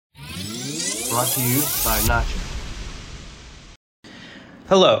brought to you by Nacha.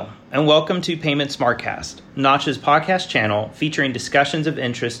 Hello, and welcome to Payments Smartcast, Nacha's podcast channel featuring discussions of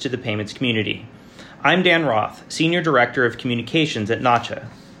interest to the payments community. I'm Dan Roth, Senior Director of Communications at Nacha.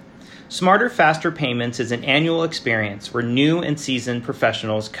 Smarter, Faster Payments is an annual experience where new and seasoned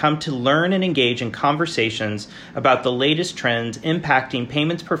professionals come to learn and engage in conversations about the latest trends impacting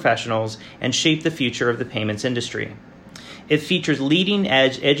payments professionals and shape the future of the payments industry. It features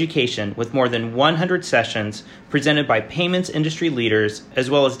leading-edge education with more than 100 sessions presented by payments industry leaders, as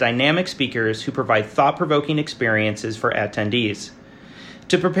well as dynamic speakers who provide thought-provoking experiences for attendees.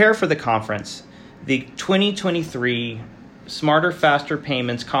 To prepare for the conference, the 2023 Smarter, Faster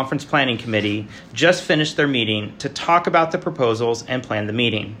Payments Conference Planning Committee just finished their meeting to talk about the proposals and plan the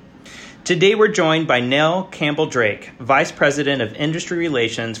meeting. Today we're joined by Nell Campbell-Drake, Vice President of Industry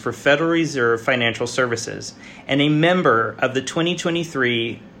Relations for Federal Reserve Financial Services, and a member of the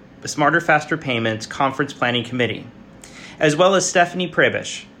 2023 Smarter, Faster Payments Conference Planning Committee, as well as Stephanie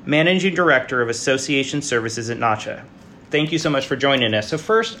Prebish, Managing Director of Association Services at Nacha. Thank you so much for joining us. So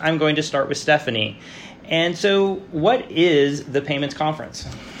first, I'm going to start with Stephanie. And so what is the Payments Conference?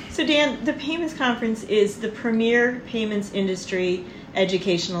 So Dan, the Payments Conference is the premier payments industry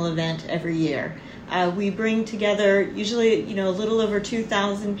educational event every year. We bring together usually, a little over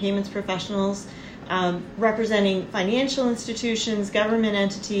 2,000 payments professionals representing financial institutions, government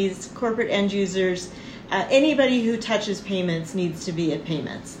entities, corporate end users. Anybody who touches payments needs to be at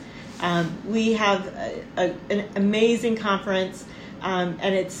Payments. We have an amazing conference,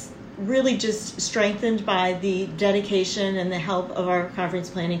 and it's really just strengthened by the dedication and the help of our conference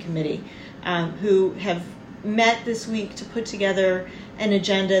planning committee, who have met this week to put together an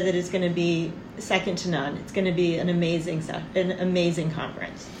agenda that is going to be second to none. It's going to be an amazing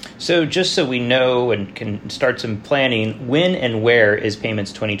conference. So just so we know and can start some planning, when and where is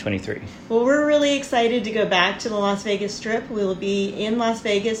Payments 2023? Well, we're really excited to go back to the Las Vegas Strip. We will be in Las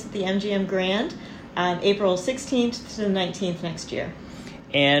Vegas at the MGM Grand, April 16th to the 19th next year.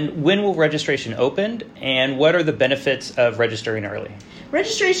 And when will registration open, and what are the benefits of registering early?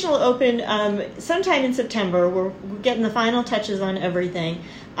 Registration will open sometime in September. We're getting the final touches on everything.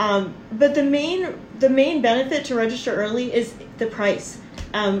 But the main benefit to register early is the price.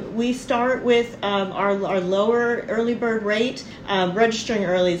 We start with our lower early bird rate. Registering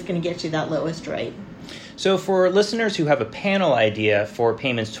early is going to get you that lowest rate. So for listeners who have a panel idea for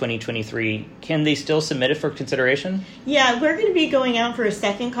Payments 2023, can they still submit it for consideration? Yeah, we're going to be going out for a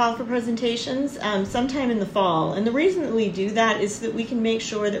second call for presentations sometime in the fall. And the reason that we do that is so that we can make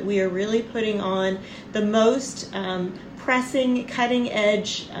sure that we are really putting on the most pressing,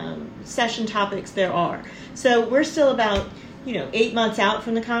 cutting-edge session topics there are. So we're still about 8 months out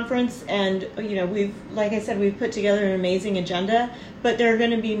from the conference, and we've put together an amazing agenda, but there are going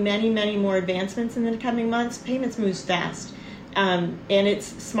to be many, many more advancements in the coming months. Payments moves fast, and it's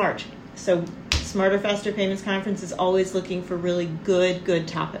smart. So Smarter, Faster Payments Conference is always looking for really good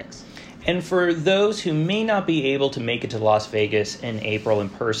topics. And for those who may not be able to make it to Las Vegas in April in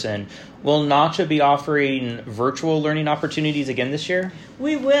person, will Nacha be offering virtual learning opportunities again this year?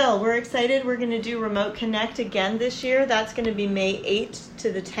 We will. We're excited. We're going to do Remote Connect again this year. That's going to be May 8th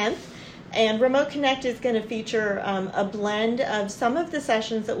to the 10th. And Remote Connect is going to feature a blend of some of the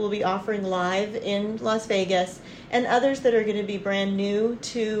sessions that we'll be offering live in Las Vegas and others that are going to be brand new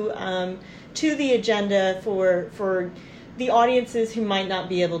to the agenda for the audiences who might not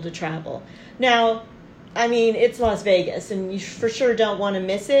be able to travel. Now, it's Las Vegas, and you for sure don't want to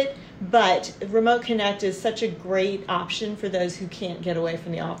miss it, but Remote Connect is such a great option for those who can't get away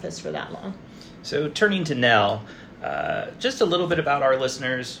from the office for that long. So turning to Nell, just a little bit about our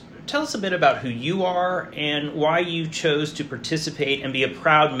listeners. Tell us a bit about who you are and why you chose to participate and be a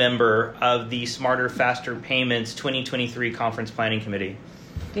proud member of the Smarter, Faster Payments 2023 Conference Planning Committee.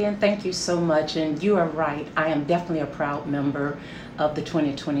 Dan, thank you so much, and you are right. I am definitely a proud member of the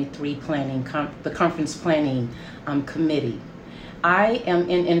 2023 the Conference Planning Committee. I am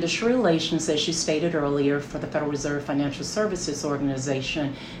in industry relations, as you stated earlier, for the Federal Reserve Financial Services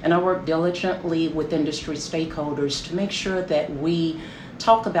Organization, and I work diligently with industry stakeholders to make sure that we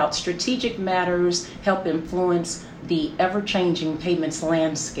talk about strategic matters, help influence the ever-changing payments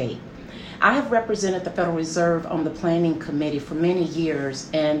landscape. I have represented the Federal Reserve on the Planning Committee for many years,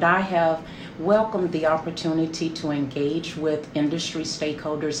 and I have welcomed the opportunity to engage with industry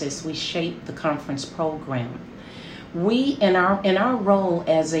stakeholders as we shape the conference program. We, in our role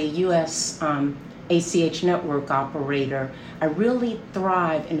as a U.S. ACH network operator, I really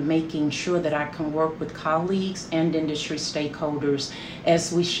thrive in making sure that I can work with colleagues and industry stakeholders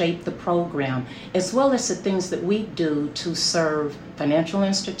as we shape the program, as well as the things that we do to serve financial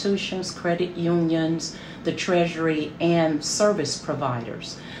institutions, credit unions, the Treasury, and service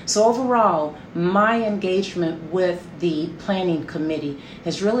providers. So overall, my engagement with the Planning Committee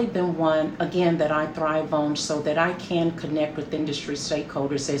has really been one, again, that I thrive on so that I can connect with industry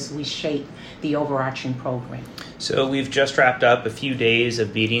stakeholders as we shape the overarching program. So we've just wrapped up a few days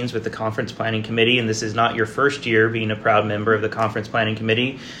of meetings with the Conference Planning Committee, and this is not your first year being a proud member of the Conference Planning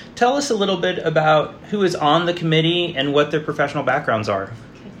Committee. Tell us a little bit about who is on the committee and what their professional backgrounds are.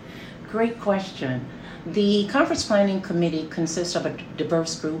 Okay. Great question. The Conference Planning Committee consists of a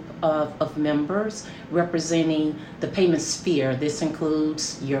diverse group of members representing the payment sphere. This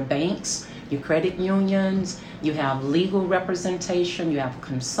includes your banks, your credit unions, you have legal representation, you have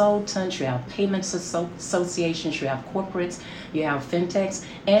consultants, you have payments associations, you have corporates, you have fintechs,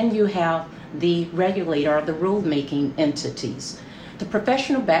 and you have the regulator or the rule-making entities. The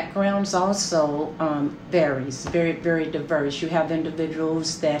professional backgrounds also varies, very, very diverse. You have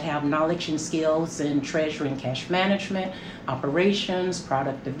individuals that have knowledge and skills in treasury and cash management, operations,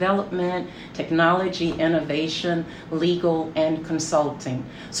 product development, technology, innovation, legal, and consulting.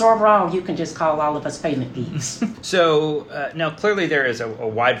 So overall, you can just call all of us payment geeks. So now clearly there is a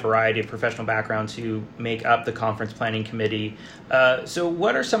wide variety of professional backgrounds who make up the Conference Planning Committee. So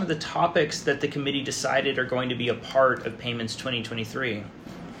what are some of the topics that the committee decided are going to be a part of Payments 2023?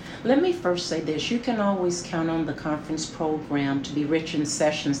 Let me first say this. You can always count on the conference program to be rich in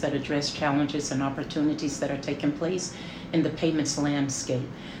sessions that address challenges and opportunities that are taking place in the payments landscape.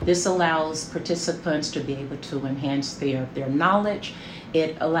 This allows participants to be able to enhance their knowledge.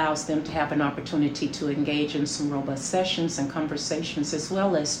 It allows them to have an opportunity to engage in some robust sessions and conversations, as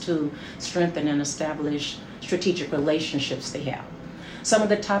well as to strengthen and establish strategic relationships they have. Some of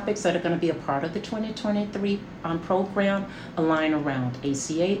the topics that are going to be a part of the 2023 program align around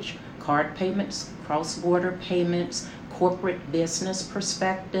ACH, card payments, cross-border payments, corporate business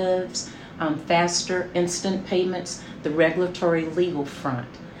perspectives, faster instant payments, the regulatory legal front.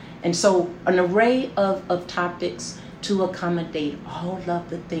 And so an array of topics to accommodate all of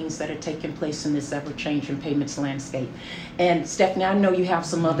the things that are taking place in this ever-changing payments landscape. And Stephanie, I know you have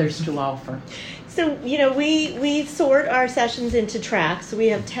some others to offer. So, we sort our sessions into tracks. So we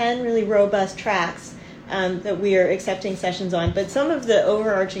have 10 really robust tracks that we are accepting sessions on. But some of the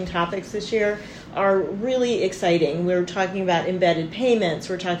overarching topics this year are really exciting. We're talking about embedded payments.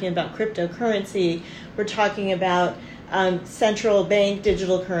 We're talking about cryptocurrency. We're talking about central bank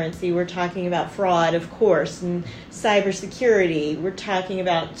digital currency. We're talking about fraud, of course, and cybersecurity. We're talking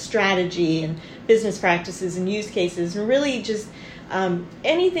about strategy and business practices and use cases, and really just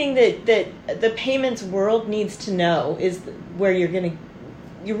anything that the payments world needs to know is where you're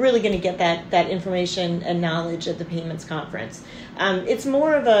really going to get that information and knowledge at the payments conference. It's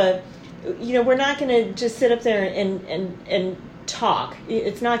more of a, we're not going to just sit up there and talk.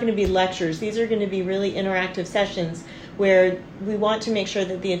 It's not going to be lectures. These are going to be really interactive sessions where we want to make sure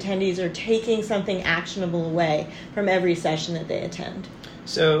that the attendees are taking something actionable away from every session that they attend.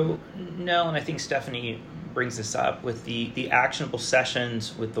 So, Nell, and I think Stephanie brings this up with the actionable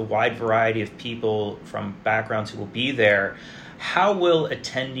sessions with the wide variety of people from backgrounds who will be there. How will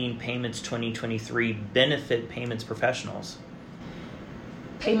attending Payments 2023 benefit payments professionals?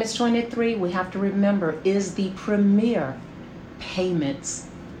 Payments 23, we have to remember, is the premier payments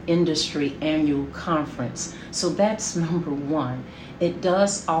industry annual conference. So that's number one. It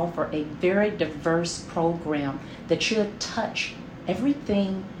does offer a very diverse program that should touch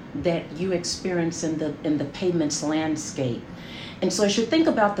everything that you experience in the payments landscape. And so as you think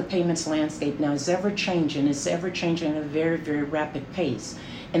about the payments landscape now, it's ever changing at a very, very rapid pace.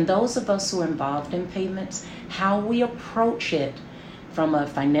 And those of us who are involved in payments, how we approach it from a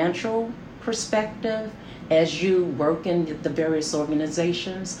financial perspective, as you work in the various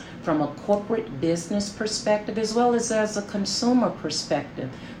organizations, from a corporate business perspective, as well as a consumer perspective,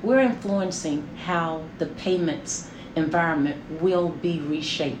 we're influencing how the payments environment will be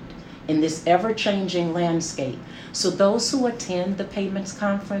reshaped in this ever-changing landscape. So those who attend the payments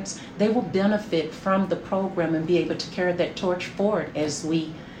conference, they will benefit from the program and be able to carry that torch forward as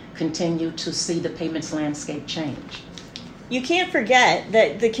we continue to see the payments landscape change. You can't forget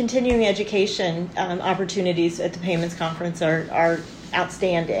that the continuing education opportunities at the payments conference are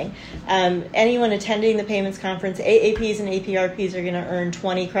outstanding. Anyone attending the payments conference, AAPs and APRPs are going to earn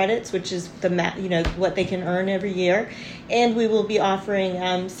 20 credits, which is what they can earn every year. And we will be offering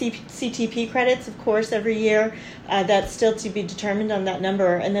CTP credits, of course, every year. That's still to be determined on that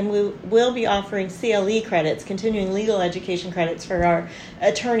number. And then we will be offering CLE credits, continuing legal education credits for our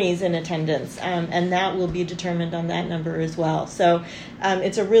attorneys in attendance. And that will be determined on that number as well. So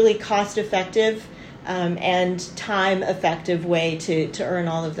it's a really cost-effective and time-effective way to earn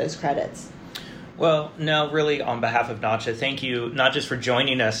all of those credits. Well, Nell, really on behalf of Nacha, thank you not just for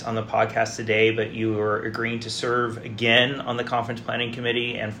joining us on the podcast today, but you are agreeing to serve again on the Conference Planning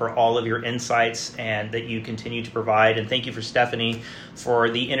Committee and for all of your insights and that you continue to provide. And thank you for Stephanie for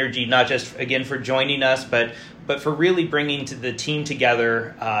the energy, not just again for joining us, but for really bringing the team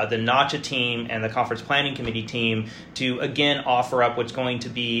together, the Nacha team and the Conference Planning Committee team to again offer up what's going to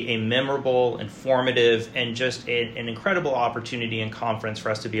be a memorable, informative, and just an incredible opportunity and conference for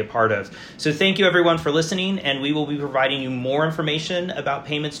us to be a part of. So thank you everyone for listening, and we will be providing you more information about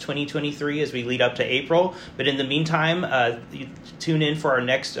Payments 2023 as we lead up to April. But in the meantime, tune in for our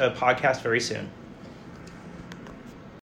next podcast very soon.